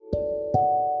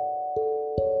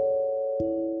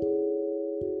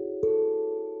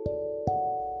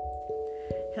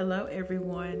Hello,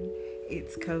 everyone.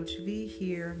 It's Coach V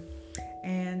here,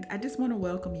 and I just want to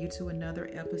welcome you to another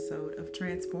episode of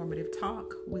Transformative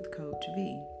Talk with Coach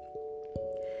V.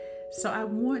 So I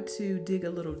want to dig a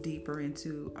little deeper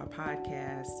into a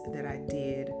podcast that I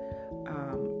did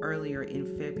earlier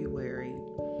in February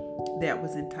that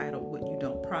was entitled "What You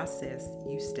Don't Process,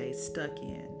 You Stay Stuck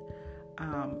In."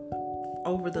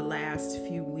 Over the last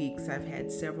few weeks, I've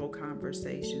had several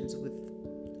conversations with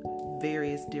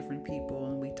various different people,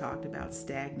 and we talked about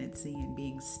stagnancy and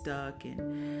being stuck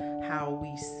and how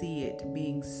we see it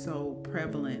being so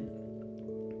prevalent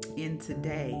in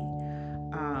today,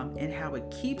 and how it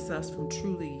keeps us from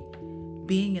truly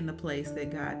being in the place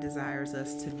that God desires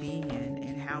us to be in,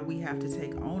 and how we have to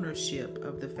take ownership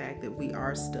of the fact that we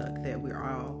are stuck, that we're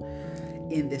all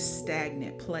in this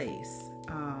stagnant place,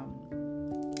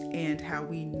 and how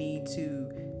we need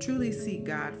to truly seek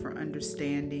God for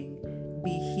understanding,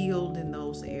 be healed in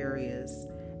those areas,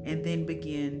 and then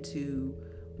begin to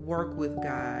work with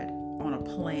God on a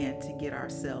plan to get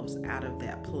ourselves out of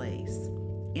that place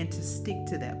and to stick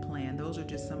to that plan. Those are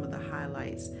just some of the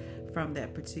highlights from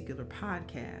that particular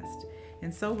podcast.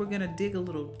 And so we're going to dig a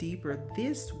little deeper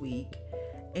this week,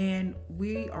 and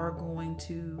we are going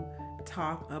to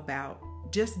talk about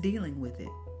just dealing with it.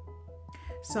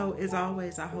 So as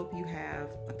always, I hope you have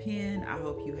a pen. I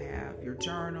hope you have your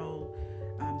journal,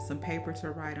 some paper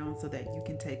to write on so that you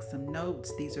can take some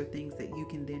notes. These are things that you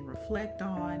can then reflect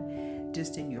on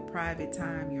just in your private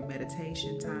time, your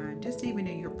meditation time, just even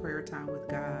in your prayer time with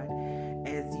God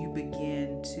as you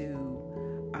begin to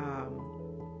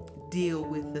deal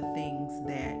with the things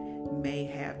that may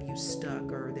have you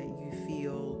stuck or that you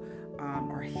feel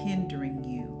are hindering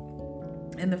you.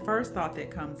 And the first thought that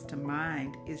comes to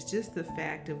mind is just the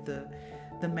fact of the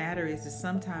matter is that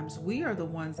sometimes we are the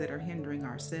ones that are hindering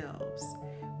ourselves.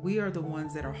 We are the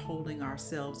ones that are holding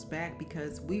ourselves back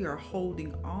because we are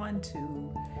holding on to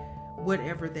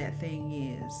whatever that thing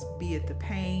is, be it the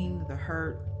pain, the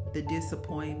hurt, the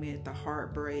disappointment, the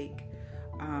heartbreak.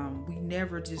 We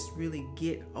never just really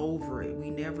get over it. We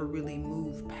never really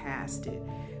move past it.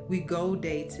 We go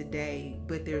day to day,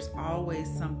 but there's always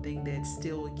something that's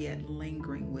still yet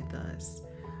lingering with us.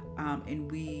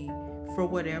 And we, for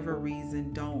whatever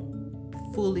reason, don't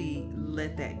fully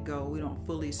let that go. We don't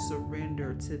fully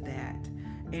surrender to that.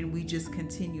 And we just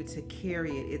continue to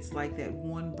carry it. It's like that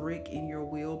one brick in your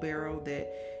wheelbarrow that,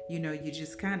 you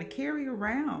just kind of carry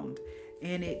around.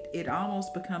 And it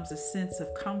almost becomes a sense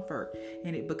of comfort,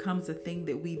 and it becomes a thing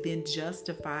that we then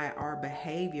justify our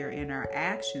behavior and our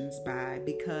actions by,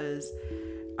 because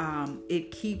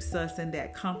it keeps us in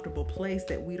that comfortable place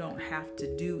that we don't have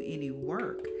to do any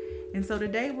work. And so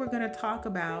today we're going to talk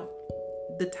about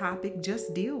the topic,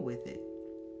 just deal with it.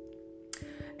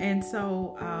 And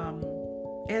so,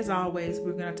 as always,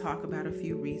 we're going to talk about a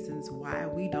few reasons why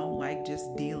we don't like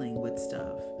just dealing with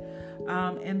stuff.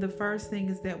 And the first thing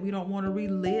is that we don't want to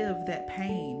relive that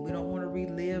pain. We don't want to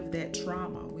relive that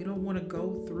trauma. We don't want to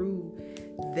go through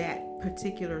that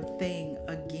particular thing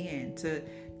again,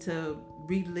 to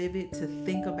relive it, to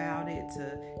think about it,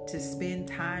 to spend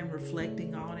time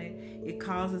reflecting on it. It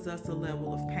causes us a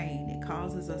level of pain. It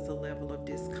causes us a level of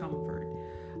discomfort.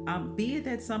 Be it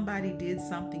that somebody did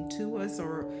something to us,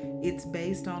 or it's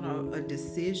based on a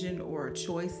decision or a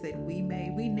choice that we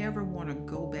made, we never want to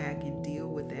go back and deal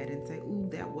with that and say, ooh,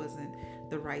 that wasn't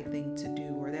the right thing to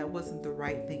do, or that wasn't the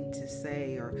right thing to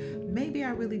say, or maybe I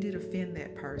really did offend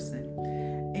that person.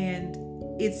 And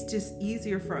it's just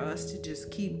easier for us to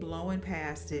just keep blowing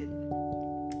past it,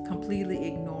 completely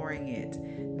ignoring it,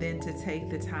 than to take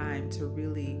the time to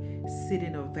really sit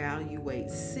and evaluate,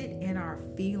 sit in our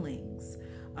feelings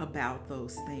about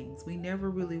those things. We never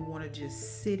really want to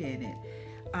just sit in it.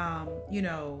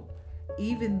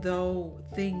 Even though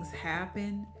things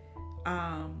happen,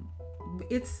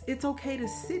 it's okay to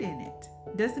sit in it.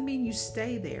 Doesn't mean you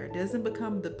stay there. It doesn't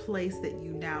become the place that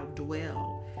you now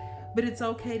dwell. But it's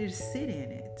okay to sit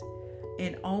in it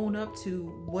and own up to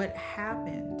what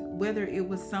happened, whether it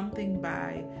was something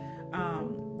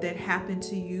that happened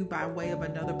to you by way of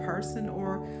another person,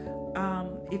 or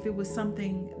if it was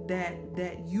something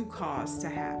that you caused to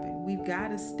happen. We've got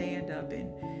to stand up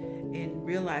and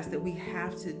realize that we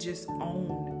have to just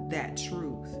own that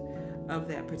truth of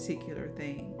that particular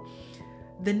thing.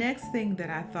 The next thing that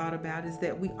I thought about is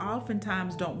that we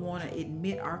oftentimes don't want to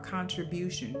admit our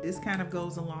contribution. This kind of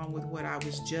goes along with what I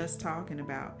was just talking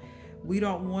about. We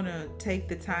don't want to take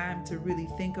the time to really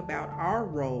think about our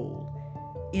role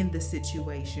in the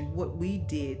situation, what we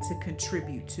did to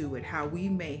contribute to it, how we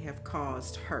may have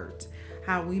caused hurt,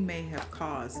 how we may have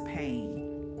caused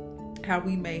pain, how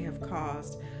we may have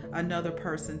caused another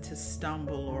person to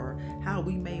stumble, or how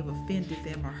we may have offended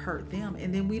them or hurt them.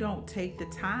 And then we don't take the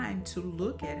time to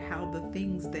look at how the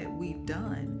things that we've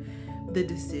done, the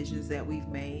decisions that we've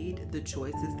made, the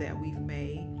choices that we've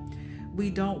made, we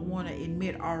don't want to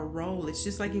admit our role. It's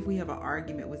just like if we have an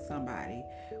argument with somebody,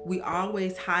 we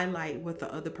always highlight what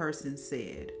the other person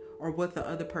said or what the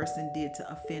other person did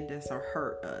to offend us or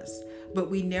hurt us.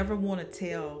 But we never want to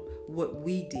tell what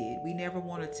we did. We never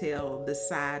want to tell the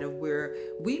side of where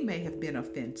we may have been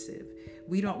offensive.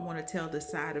 We don't want to tell the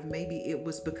side of maybe it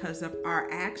was because of our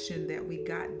action that we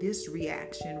got this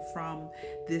reaction from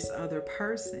this other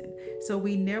person. So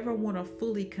we never want to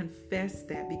fully confess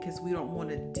that, because we don't want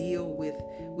to deal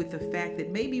with the fact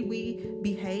that maybe we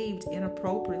behaved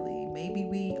inappropriately. Maybe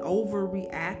we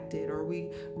overreacted, or we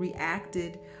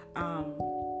reacted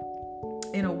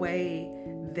in a way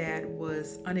that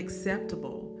was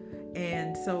unacceptable.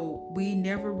 And so we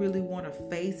never really want to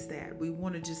face that. We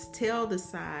want to just tell the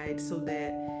side so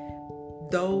that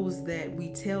those that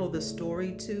we tell the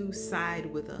story to side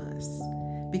with us.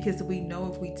 Because we know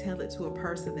if we tell it to a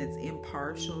person that's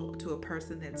impartial, to a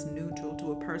person that's neutral,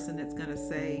 to a person that's going to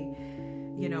say,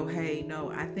 hey,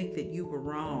 no, I think that you were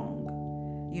wrong.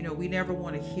 We never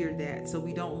want to hear that. So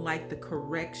we don't like the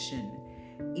correction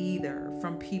either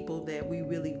from people that we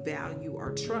really value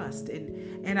or trust.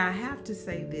 And I have to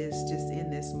say this just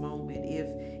in this moment,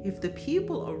 if the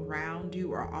people around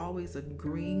you are always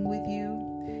agreeing with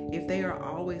you, if they are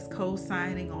always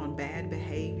co-signing on bad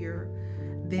behavior,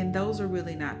 then those are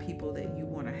really not people that you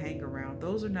want to hang around.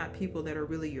 Those are not people that are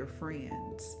really your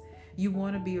friends. You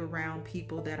want to be around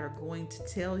people that are going to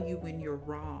tell you when you're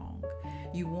wrong.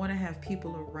 You want to have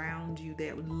people around you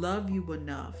that love you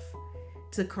enough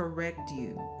to correct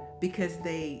you, because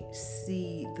they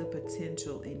see the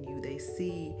potential in you. They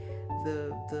see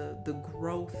the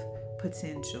growth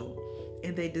potential,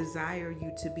 and they desire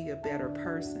you to be a better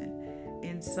person.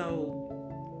 And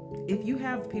so if you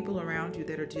have people around you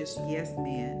that are just yes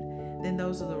men, then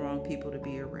those are the wrong people to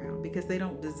be around, because they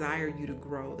don't desire you to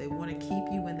grow. They want to keep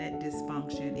you in that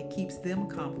dysfunction. It keeps them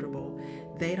comfortable.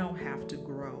 They don't have to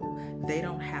grow. They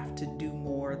don't have to do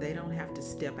more. They don't have to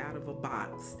step out of a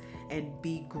box and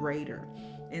be greater.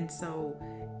 And so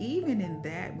even in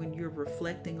that, when you're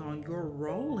reflecting on your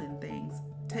role in things,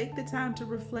 take the time to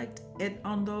reflect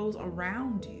on those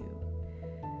around you.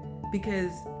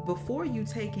 Because before you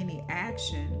take any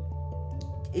action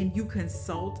and you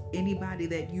consult anybody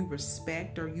that you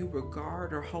respect or you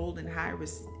regard or hold in high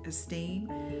esteem,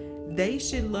 they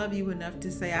should love you enough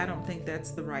to say, I don't think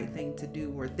that's the right thing to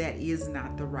do, or that is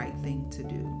not the right thing to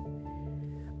do.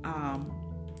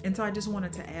 And so I just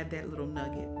wanted to add that little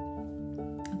nugget.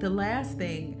 The last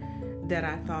thing that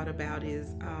I thought about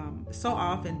is so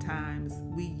oftentimes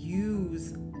we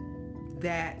use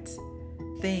that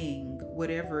thing,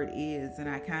 whatever it is, and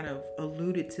I kind of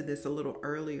alluded to this a little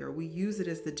earlier, we use it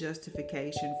as the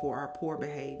justification for our poor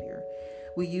behavior.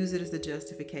 We use it as the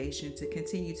justification to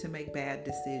continue to make bad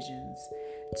decisions,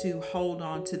 to hold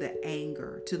on to the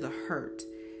anger, to the hurt.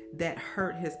 That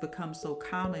hurt has become so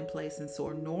commonplace and so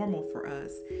normal for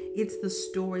us. It's the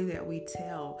story that we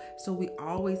tell. So we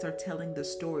always are telling the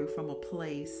story from a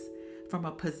place, from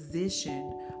a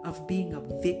position of being a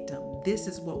victim. This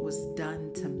is what was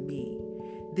done to me.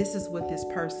 This is what this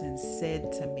person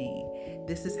said to me.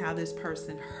 This is how this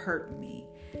person hurt me.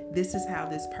 This is how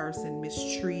this person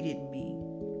mistreated me.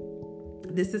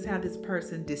 This is how this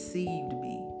person deceived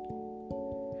me.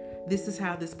 This is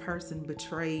how this person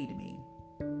betrayed me.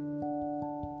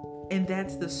 And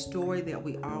that's the story that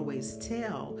we always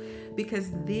tell, because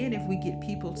then if we get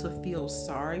people to feel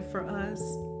sorry for us,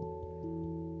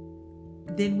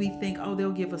 then we think, oh,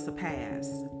 they'll give us a pass.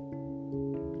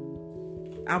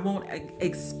 I won't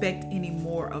expect any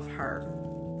more of her.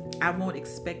 I won't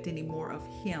expect any more of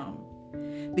him,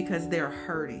 because they're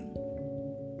hurting.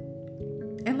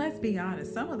 And let's be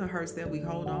honest, some of the hurts that we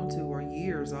hold on to are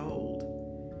years old.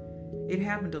 It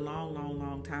happened a long, long,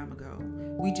 long time ago.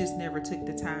 We just never took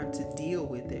the time to deal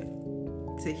with it,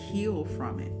 to heal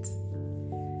from it.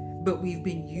 But we've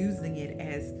been using it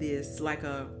as this, like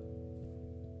a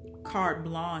carte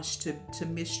blanche to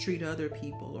mistreat other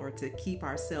people, or to keep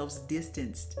ourselves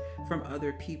distanced from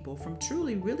other people, from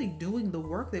truly really doing the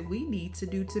work that we need to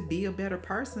do to be a better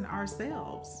person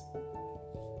ourselves.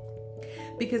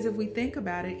 Because if we think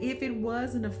about it, if it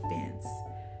was an offense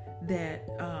that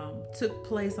took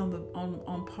place on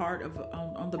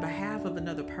the behalf of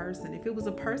another person, if it was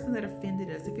a person that offended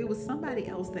us, if it was somebody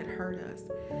else that hurt us,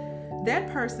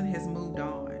 that person has moved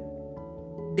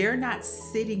on. They're not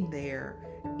sitting there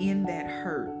in that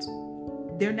hurt.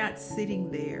 They're not sitting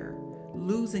there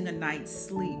losing a night's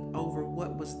sleep over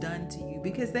what was done to you,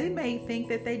 because they may think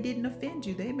that they didn't offend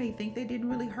you. They may think they didn't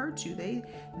really hurt you.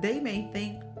 They may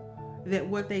think that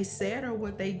what they said or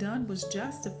what they done was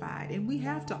justified. And we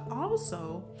have to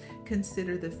also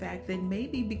consider the fact that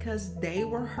maybe because they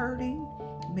were hurting,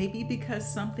 maybe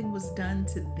because something was done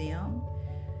to them,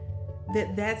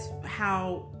 that's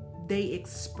how they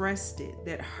expressed it,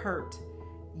 that hurt.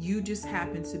 You just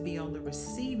happen to be on the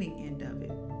receiving end of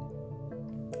it.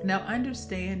 Now,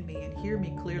 understand me and hear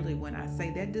me clearly when I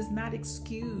say that does not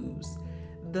excuse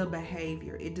the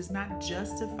behavior. It does not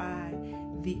justify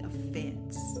the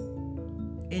offense.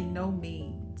 In no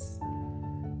means,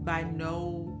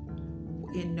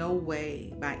 in no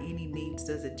way, by any means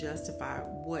does it justify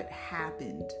what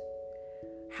happened.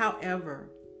 However,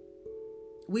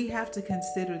 we have to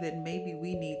consider that maybe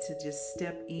we need to just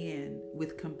step in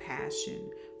with compassion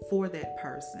for that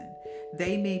person.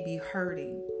 They may be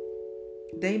hurting.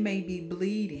 They may be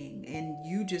bleeding, and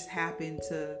you just happen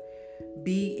to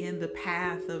be in the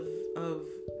path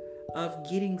of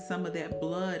getting some of that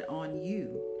blood on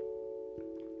you,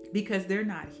 because they're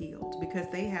not healed, because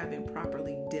they haven't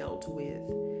properly dealt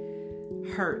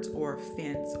with hurt or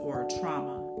offense or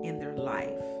trauma in their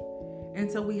life. And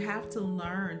so we have to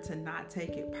learn to not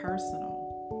take it personal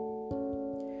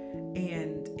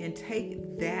and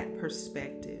take that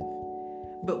perspective.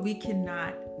 But we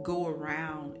cannot go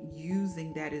around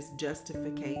using that as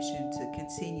justification to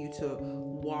continue to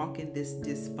walk in this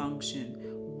dysfunction,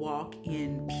 walk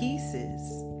in pieces,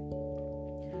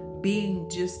 being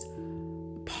just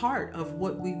part of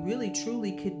what we really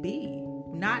truly could be,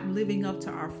 not living up to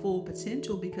our full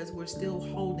potential because we're still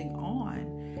holding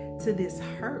on to this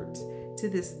hurt, to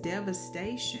this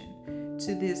devastation,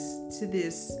 to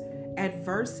this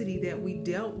adversity that we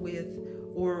dealt with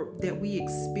or that we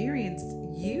experienced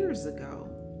years ago.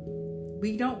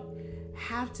 We don't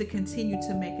have to continue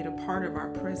to make it a part of our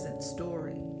present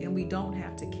story, and we don't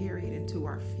have to carry it into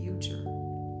our future.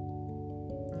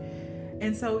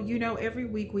 And so, every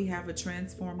week we have a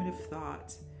transformative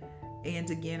thought. And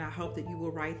again, I hope that you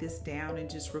will write this down and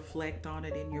just reflect on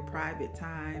it in your private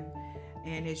time.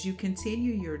 And as you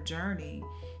continue your journey,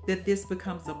 that this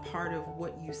becomes a part of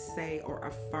what you say or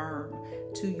affirm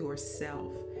to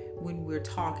yourself when we're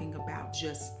talking about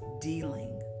just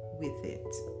dealing with it.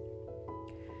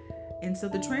 And so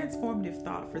the transformative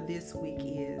thought for this week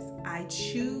is, I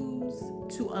choose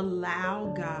to allow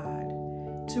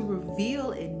God to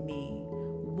reveal in me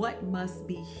what must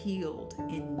be healed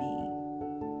in me.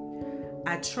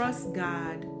 I trust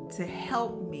God to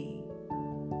help me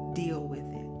deal with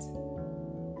it.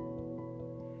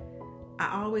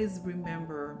 I always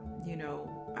remember,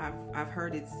 I've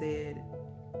heard it said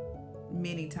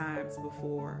many times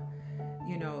before,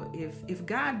 if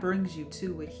God brings you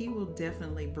to it, He will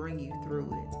definitely bring you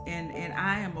through it. And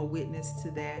I am a witness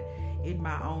to that in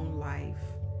my own life.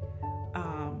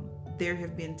 There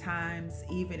have been times,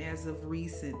 even as of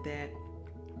recent, that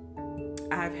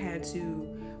I've had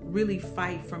to really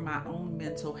fight for my own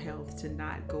mental health to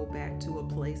not go back to a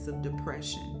place of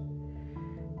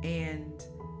depression. And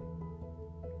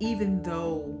even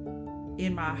though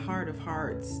in my heart of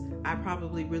hearts, I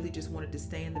probably really just wanted to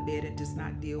stay in the bed and just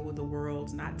not deal with the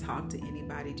world, not talk to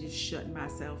anybody, just shut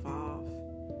myself off,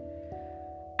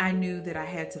 I knew that I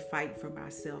had to fight for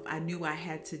myself. I knew I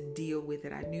had to deal with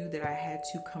it. I knew that I had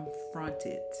to confront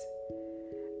it.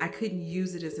 I couldn't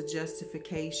use it as a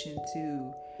justification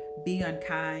to be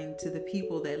unkind to the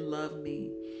people that love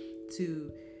me,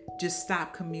 to just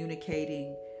stop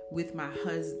communicating with my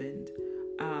husband.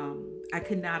 I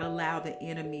could not allow the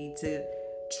enemy to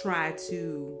try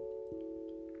to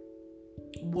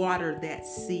water that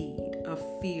seed of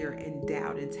fear and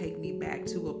doubt and take me back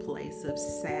to a place of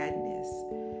sadness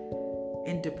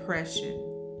and depression.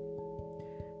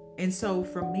 And so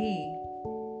for me,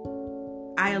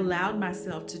 I allowed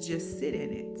myself to just sit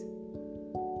in it.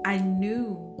 I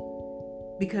knew,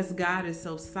 because God is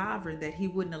so sovereign, that He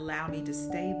wouldn't allow me to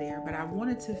stay there, but I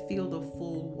wanted to feel the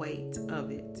full weight of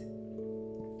it.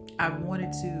 I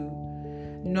wanted to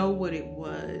know what it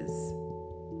was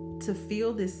to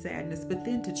feel this sadness, but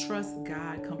then to trust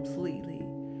God completely,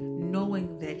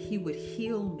 knowing that He would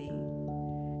heal me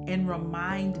and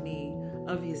remind me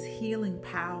of His healing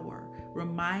power,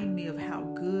 remind me of how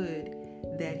good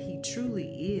that He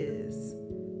truly is,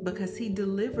 because He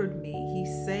delivered me.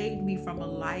 He saved me from a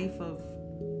life of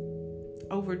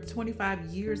over 25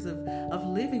 years of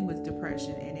living with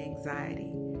depression and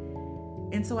anxiety.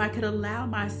 And so I could allow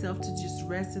myself to just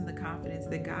rest in the confidence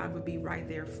that God would be right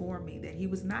there for me, that He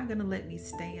was not going to let me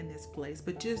stay in this place,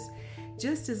 but just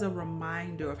as a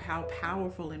reminder of how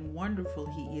powerful and wonderful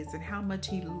He is and how much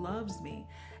He loves me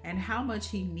and how much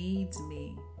He needs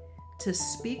me to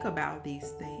speak about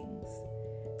these things,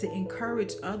 to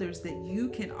encourage others that you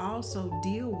can also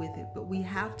deal with it, but we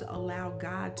have to allow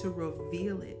God to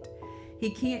reveal it. He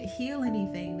can't heal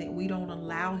anything that we don't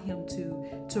allow Him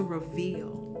to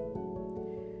reveal.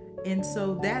 And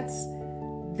so that's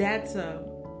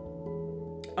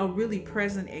a really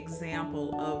present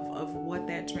example of what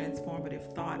that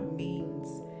transformative thought means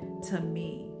to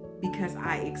me, because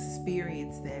I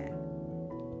experienced that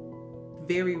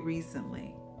very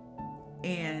recently.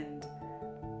 And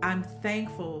I'm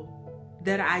thankful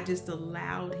that I just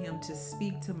allowed Him to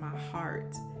speak to my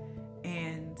heart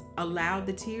and allowed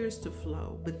the tears to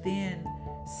flow, but then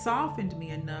softened me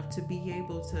enough to be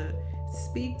able to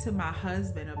speak to my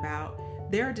husband about,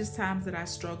 there are just times that I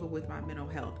struggle with my mental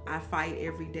health. I fight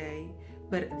every day,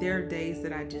 but there are days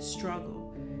that I just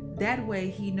struggle. That way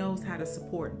He knows how to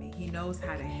support me. He knows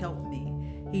how to help me.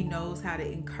 He knows how to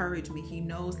encourage me. He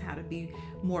knows how to be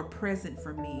more present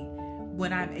for me.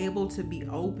 When I'm able to be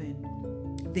open,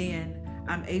 then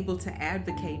I'm able to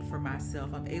advocate for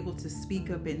myself. I'm able to speak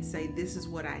up and say, this is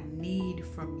what I need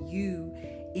from you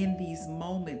in these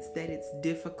moments that it's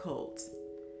difficult.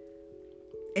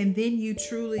 And then you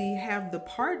truly have the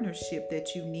partnership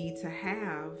that you need to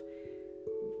have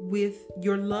with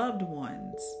your loved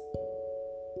ones.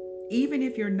 Even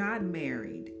if you're not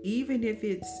married, even if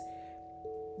it's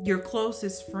your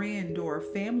closest friend or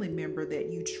family member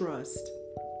that you trust,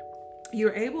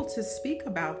 you're able to speak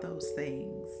about those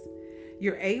things.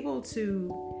 You're able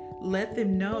to let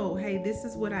them know, hey, this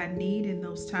is what I need in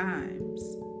those times.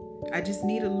 I just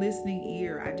need a listening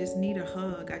ear. I just need a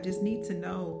hug. I just need to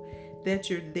know that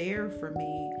you're there for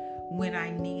me when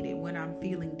I need it, when I'm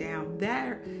feeling down.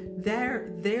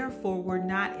 Therefore, we're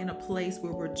not in a place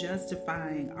where we're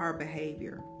justifying our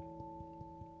behavior.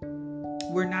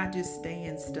 We're not just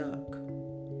staying stuck.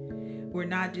 We're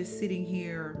not just sitting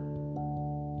here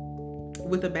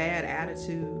with a bad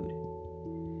attitude,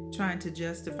 trying to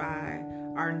justify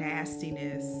our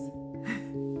nastiness,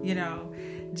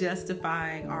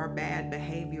 justifying our bad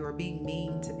behavior or being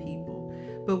mean to people.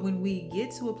 But when we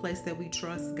get to a place that we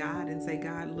trust God and say,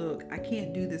 God, look, I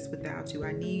can't do this without you.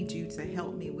 I need you to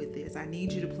help me with this. I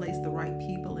need you to place the right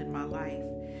people in my life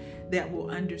that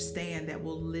will understand, that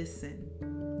will listen,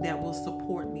 that will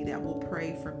support me, that will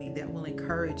pray for me, that will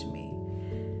encourage me.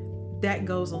 That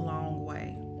goes a long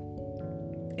way.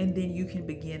 And then you can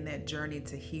begin that journey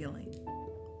to healing.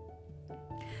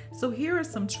 So here are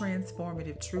some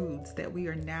transformative truths that we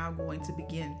are now going to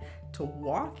begin to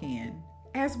walk in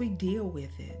as we deal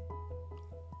with it.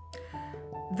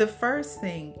 The first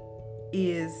thing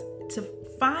is to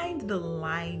find the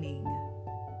lining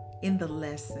in the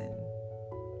lesson.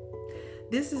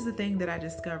 This is the thing that I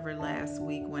discovered last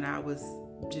week when I was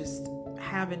just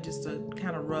having a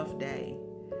kind of rough day.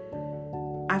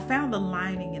 I found the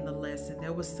lining in the lesson.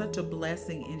 There was such a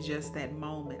blessing in just that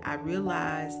moment. I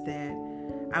realized that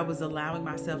I was allowing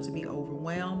myself to be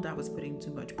overwhelmed. I was putting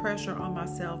too much pressure on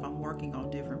myself. I'm working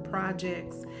on different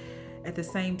projects. At the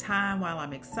same time, while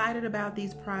I'm excited about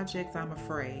these projects, I'm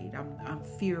afraid. I'm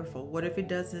fearful. What if it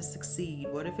doesn't succeed?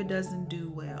 What if it doesn't do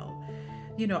well?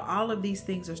 All of these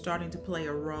things are starting to play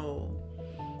a role.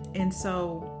 And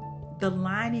so the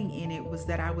lining in it was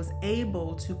that I was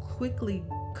able to quickly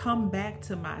come back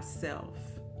to myself.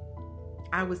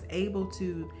 I was able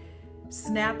to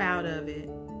snap out of it,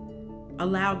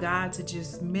 allow God to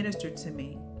just minister to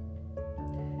me.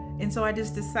 And so I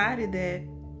just decided that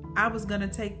I was going to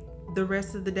take the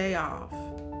rest of the day off.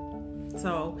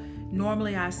 So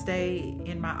normally I stay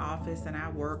in my office and I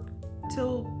work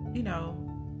till,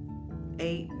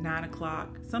 8, 9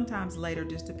 o'clock, sometimes later,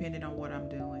 just depending on what I'm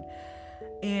doing.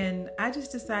 And I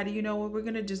just decided, we're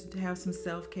going to just have some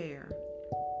self-care.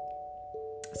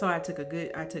 So I took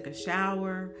a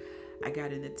shower. I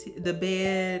got in the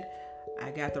bed. I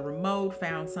got the remote,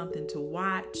 found something to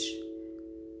watch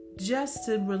just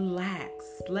to relax,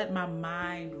 let my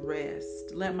mind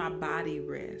rest, let my body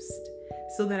rest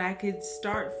so that I could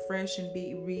start fresh and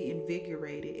be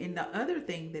reinvigorated. And the other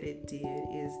thing that it did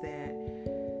is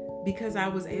that because I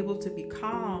was able to be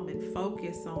calm and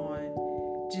focus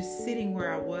on just sitting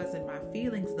where I was in my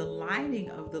feelings, the lining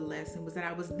of the lesson was that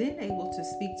I was then able to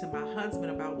speak to my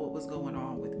husband about what was going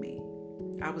on with me.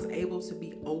 I was able to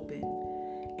be open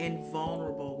and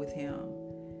vulnerable with him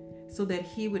so that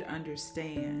he would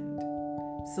understand,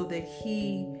 so that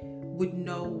he would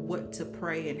know what to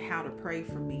pray and how to pray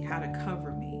for me, how to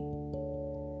cover me.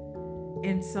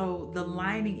 And so the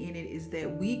lining in it is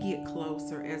that we get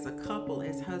closer as a couple,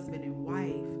 as husband and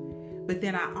wife. But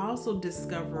then I also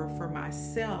discover for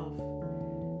myself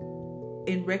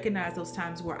and recognize those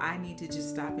times where I need to just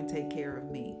stop and take care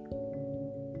of me.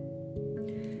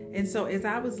 And so as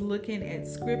I was looking at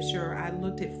scripture, I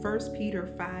looked at 1 Peter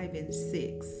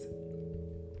 5:6,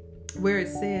 where it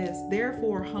says,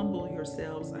 "Therefore humble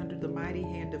yourselves under the mighty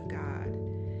hand of God.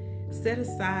 Set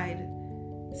aside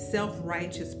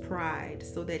self-righteous pride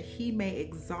so that he may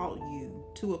exalt you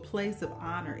to a place of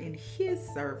honor in his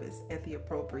service at the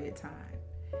appropriate time."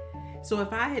 So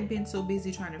if I had been so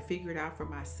busy trying to figure it out for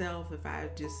myself, if I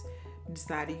had just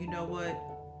decided, you know what,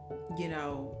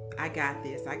 I got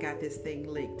this thing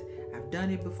licked. I've done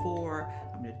it before.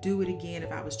 I'm going to do it again.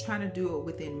 If I was trying to do it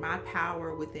within my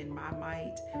power, within my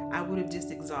might, I would have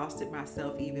just exhausted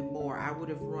myself even more. I would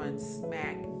have run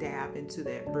smack dab into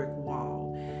that brick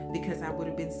wall because I would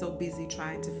have been so busy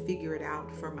trying to figure it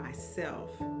out for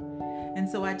myself. And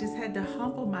so I just had to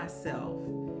humble myself,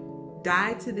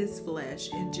 die to this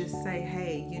flesh, and just say,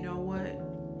 hey, you know what?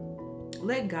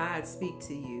 Let God speak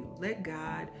to you. Let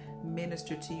God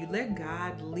minister to you. Let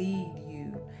God lead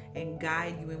you and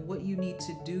guide you in what you need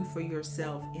to do for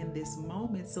yourself in this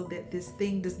moment so that this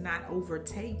thing does not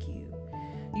overtake you.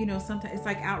 Sometimes it's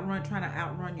like trying to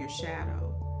outrun your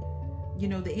shadow.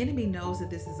 The enemy knows that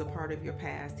this is a part of your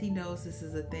past. He knows this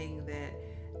is a thing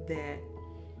that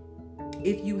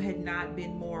if you had not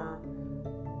been more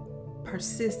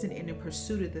persistent in the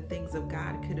pursuit of the things of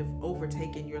God, could have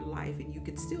overtaken your life, and you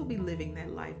could still be living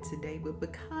that life today. But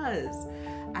because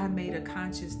I made a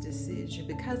conscious decision,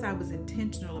 because I was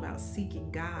intentional about seeking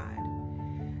God,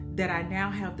 that I now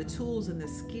have the tools and the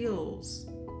skills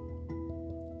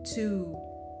to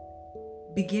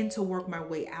begin to work my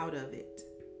way out of it.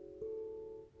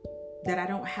 That I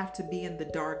don't have to be in the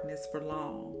darkness for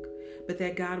long, but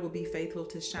that God will be faithful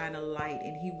to shine a light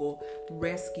and he will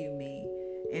rescue me.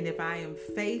 And if I am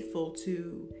faithful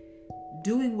to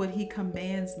doing what he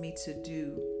commands me to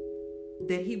do,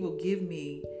 that he will give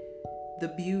me the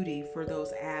beauty for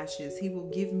those ashes. He will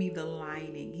give me the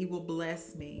lining. He will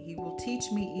bless me. He will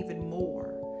teach me even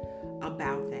more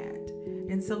about that.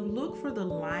 And so look for the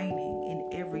lining in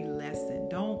every lesson.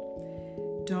 Don't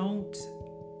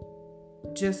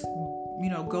just,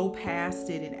 go past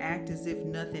it and act as if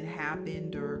nothing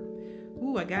happened or,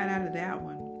 I got out of that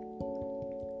one.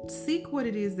 Seek what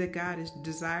it is that God is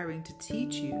desiring to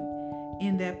teach you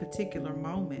in that particular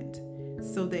moment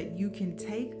so that you can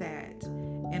take that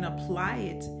and apply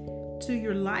it to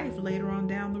your life later on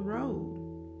down the road.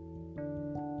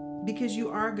 Because you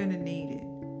are going to need it.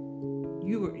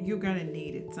 You're going to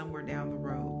need it somewhere down the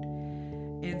road.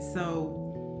 And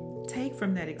so take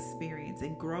from that experience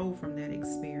and grow from that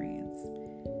experience.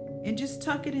 And just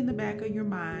tuck it in the back of your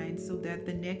mind so that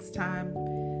the next time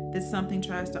that something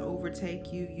tries to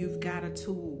overtake you, you've got a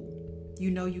tool.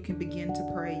 You can begin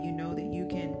to pray. You know that you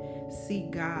can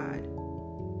seek God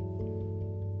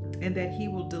and that he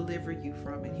will deliver you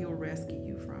from it. He'll rescue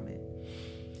you from it.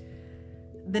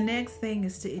 The next thing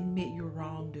is to admit your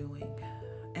wrongdoing.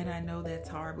 And I know that's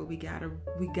hard, but we gotta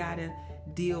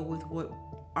deal with what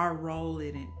our role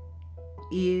in it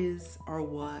is or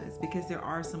was, because there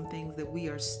are some things that we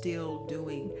are still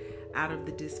doing out of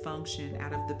the dysfunction,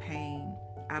 out of the pain,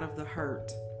 out of the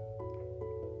hurt.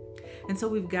 And so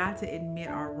we've got to admit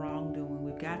our wrongdoing.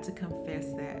 We've got to confess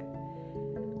that.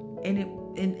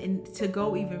 And to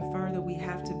go even further, we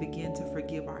have to begin to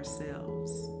forgive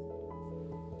ourselves.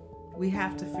 We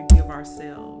have to forgive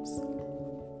ourselves.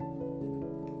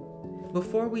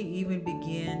 Before we even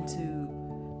begin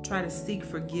to try to seek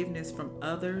forgiveness from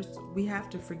others, we have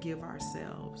to forgive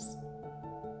ourselves.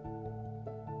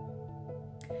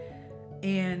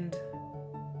 And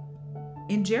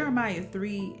in Jeremiah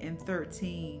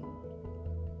 3:13,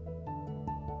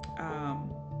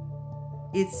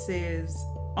 it says,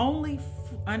 only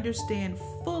understand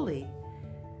fully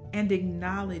and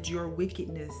acknowledge your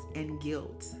wickedness and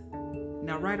guilt.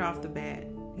 Now, right off the bat,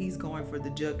 he's going for the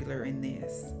jugular in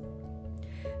this.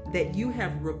 That you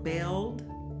have rebelled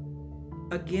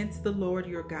against the Lord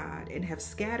your God and have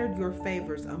scattered your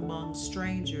favors among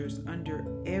strangers under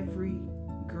every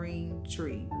green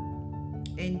tree.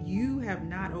 And you have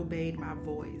not obeyed my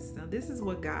voice. Now, this is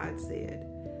what God said.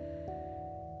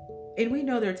 And we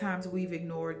know there are times we've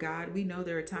ignored God. We know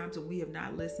there are times when we have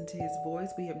not listened to his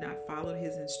voice. We have not followed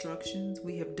his instructions.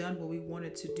 We have done what we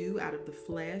wanted to do out of the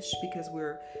flesh because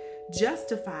we're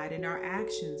justified in our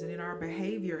actions and in our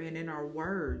behavior and in our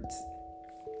words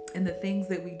and the things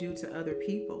that we do to other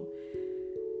people.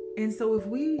 And so if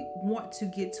we want to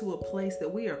get to a place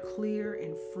that we are clear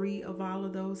and free of all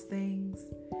of those things,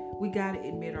 we got to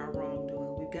admit our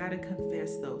wrongdoing. We've got to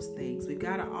confess those things. We've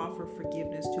got to offer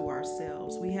forgiveness to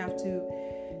ourselves. We have to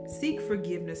seek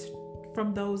forgiveness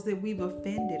from those that we've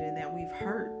offended and that we've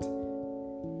hurt.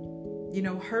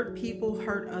 Hurt people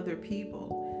hurt other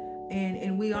people.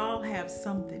 And we all have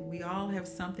something. We all have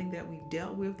something that we've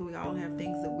dealt with. We all have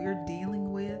things that we're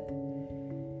dealing with.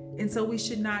 And so we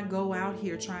should not go out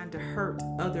here trying to hurt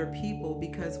other people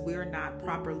because we're not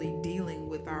properly dealing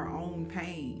with our own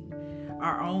pain,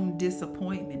 our own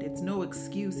disappointment. It's no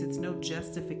excuse. It's no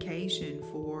justification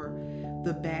for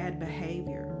the bad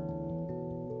behavior.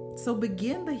 So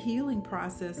begin the healing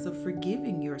process of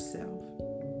forgiving yourself.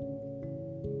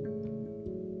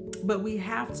 But we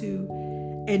have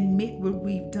to admit what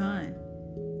we've done.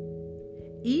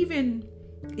 Even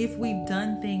if we've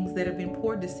done things that have been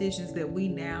poor decisions that we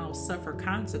now suffer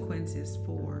consequences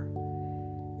for,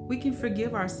 we can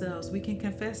forgive ourselves. We can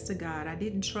confess to God, I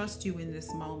didn't trust you in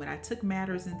this moment. I took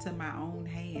matters into my own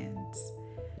hands.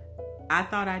 I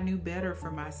thought I knew better for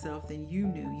myself than you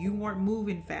knew. You weren't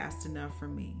moving fast enough for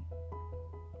me.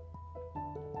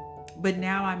 But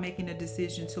now I'm making a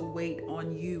decision to wait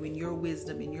on you and your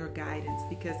wisdom and your guidance,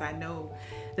 because I know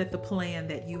that the plan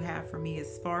that you have for me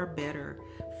is far better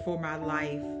for my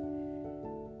life.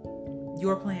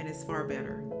 Your plan is far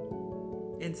better.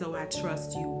 And so I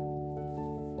trust you.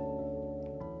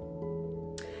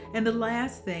 And the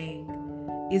last thing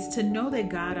is to know that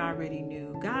God already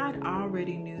knew. God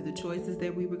already knew the choices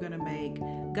that we were going to make.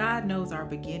 God knows our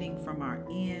beginning from our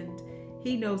end.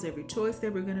 He knows every choice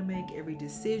that we're going to make, every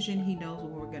decision. He knows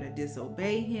when we're going to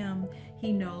disobey him.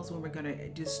 He knows when we're going to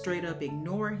just straight up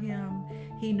ignore him.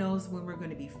 He knows when we're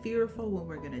going to be fearful, when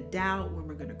we're going to doubt, when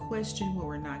we're going to question, when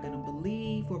we're not going to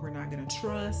believe, when we're not going to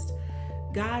trust.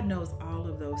 God knows all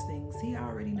of those things. He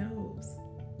already knows.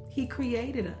 He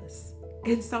created us.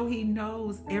 And so he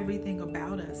knows everything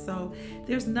about us. So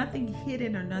there's nothing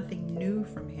hidden or nothing new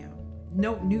from him.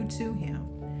 No new to him.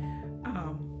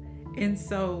 And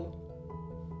so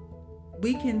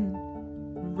we can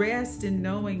rest in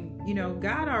knowing,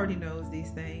 God already knows these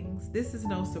things. This is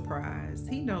no surprise.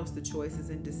 He knows the choices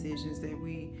and decisions that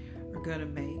we are going to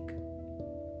make.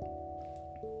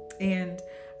 And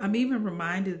I'm even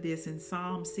reminded of this in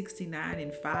Psalm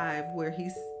 69:5,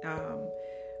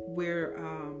 where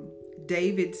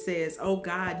David says, "Oh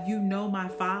God, you know my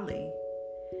folly.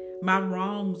 My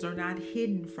wrongs are not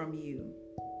hidden from you."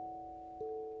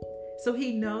 So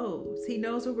he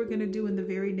knows what we're going to do in the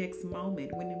very next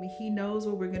moment. He knows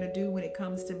what we're going to do when it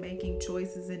comes to making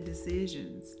choices and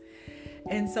decisions.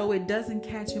 And so it doesn't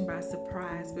catch him by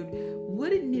surprise. But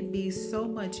wouldn't it be so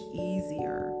much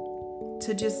easier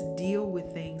to just deal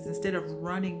with things instead of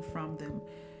running from them,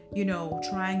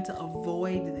 trying to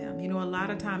avoid them? A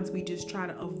lot of times we just try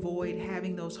to avoid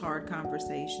having those hard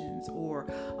conversations or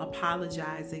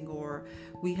apologizing, or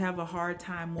we have a hard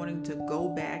time wanting to go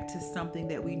back to something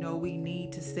that we know we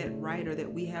need to set right, or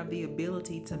that we have the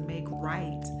ability to make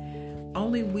right.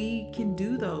 Only we can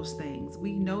do those things.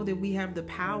 We know that we have the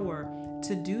power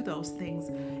to do those things.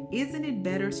 Isn't it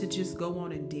better to just go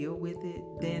on and deal with it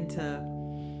than to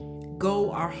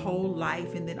go our whole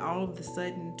life and then all of a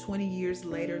sudden 20 years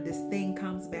later this thing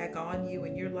comes back on you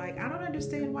and you're like, I don't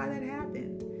understand why that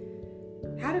happened.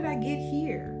 How did I get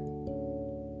here?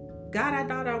 God, I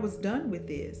thought I was done with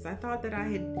this. I thought that I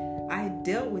had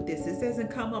dealt with this. This hasn't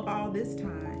come up all this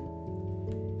time.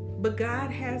 But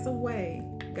God has a way.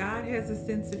 God has a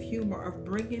sense of humor of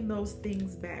bringing those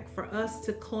things back for us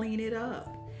to clean it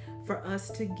up, for us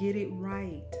to get it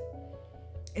right.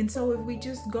 And so if we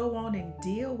just go on and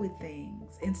deal with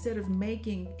things instead of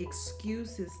making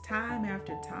excuses time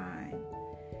after time,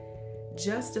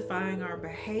 justifying our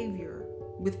behavior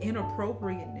with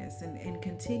inappropriateness and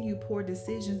continue poor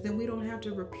decisions, then we don't have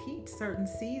to repeat certain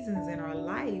seasons in our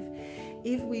life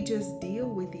if we just deal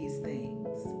with these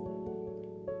things.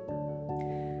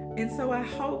 And so I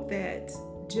hope that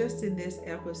just in this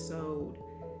episode,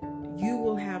 you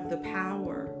will have the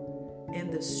power and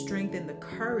the strength and the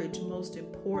courage, most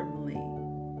importantly,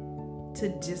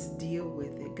 to just deal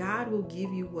with it. God will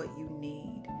give you what you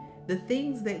need. The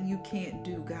things that you can't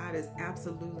do, God is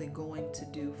absolutely going to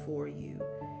do for you.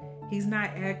 He's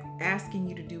not asking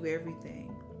you to do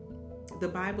everything. The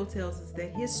Bible tells us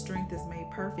that his strength is made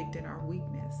perfect in our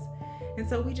weakness. And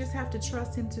so we just have to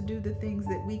trust him to do the things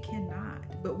that we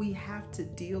cannot, but we have to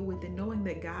deal with it, knowing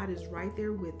that God is right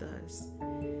there with us,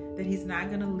 that he's not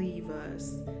going to leave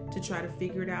us to try to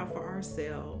figure it out for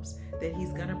ourselves, that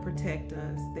he's going to protect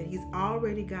us, that he's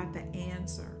already got the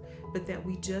answer, but that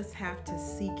we just have to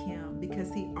seek him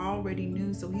because he already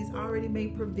knew. So he's already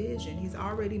made provision. He's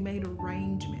already made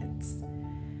arrangements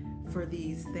for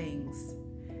these things.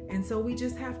 And so we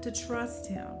just have to trust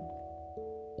him.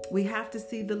 We have to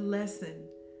see the lesson.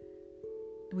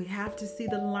 We have to see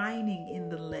the lining in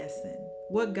the lesson.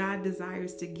 what God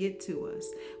desires to get to us.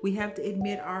 We have to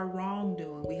admit our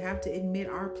wrongdoing. We have to admit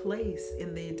our place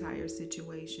in the entire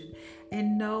situation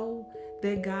and know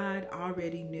that God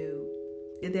already knew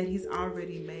and that He's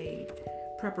already made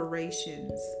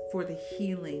preparations for the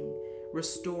healing,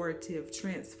 restorative,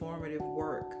 transformative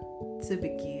work to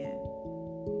begin.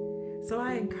 So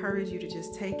I encourage you to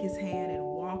just take His hand and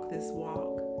walk this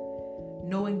walk,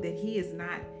 knowing that He is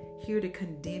not here to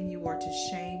condemn you or to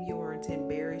shame you or to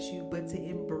embarrass you, but to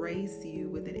embrace you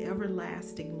with an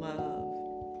everlasting love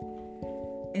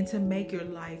and to make your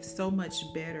life so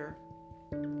much better,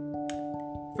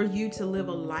 for you to live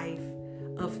a life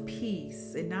of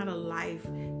peace and not a life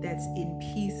that's in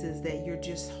pieces that you're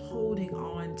just holding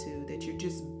on to, that you're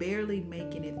just barely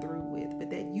making it through with,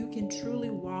 but that you can truly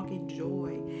walk in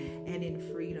joy and in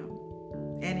freedom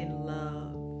and in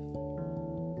love.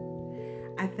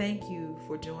 I thank you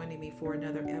for joining me for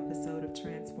another episode of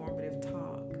Transformative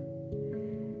Talk.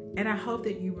 And I hope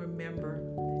that you remember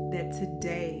that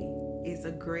today is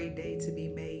a great day to be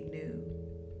made new,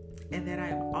 and that I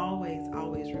am always,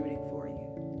 always rooting for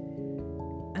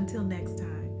you. Until next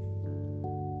time.